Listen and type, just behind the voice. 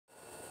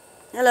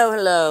Hello,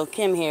 hello,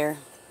 Kim here.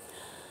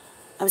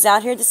 I was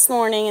out here this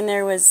morning and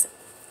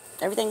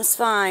everything was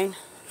fine.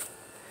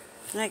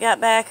 And I got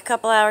back a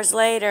couple hours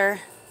later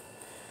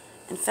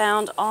and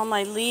found all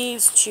my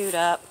leaves chewed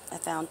up. I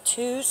found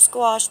 2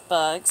 squash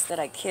bugs that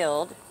I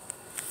killed.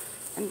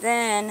 And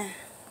then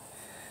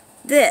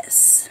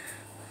this.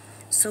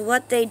 So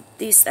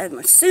I'm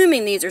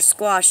assuming these are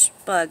squash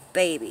bug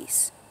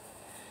babies.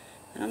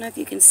 I don't know if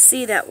you can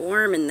see that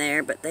worm in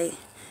there, but they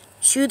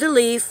chew the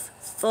leaf,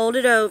 fold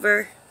it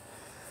over,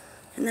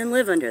 and then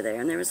live under there.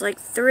 And there was like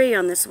 3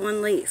 on this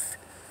one leaf.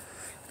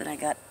 But I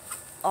got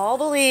all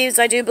the leaves,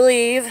 I do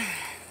believe.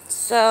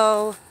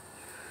 So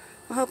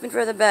I'm hoping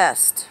for the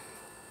best.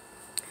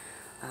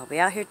 I'll be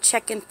out here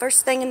checking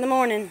first thing in the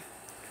morning.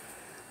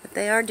 But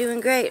they are doing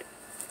great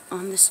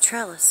on this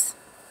trellis.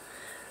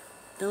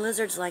 The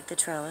lizards like the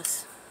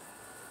trellis.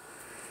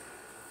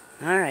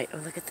 Alright, oh,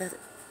 look at the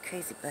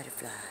crazy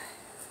butterfly.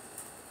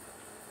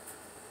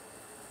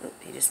 Oh,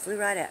 he just flew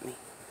right at me.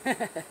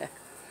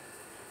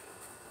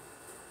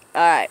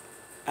 Alright,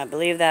 I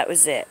believe that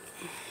was it.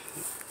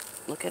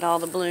 Look at all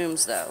the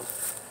blooms, though.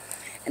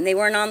 And they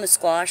weren't on the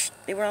squash,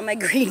 they were on my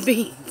green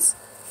beans.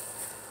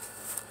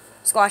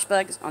 Squash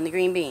bugs on the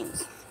green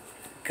beans.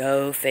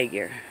 Go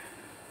figure.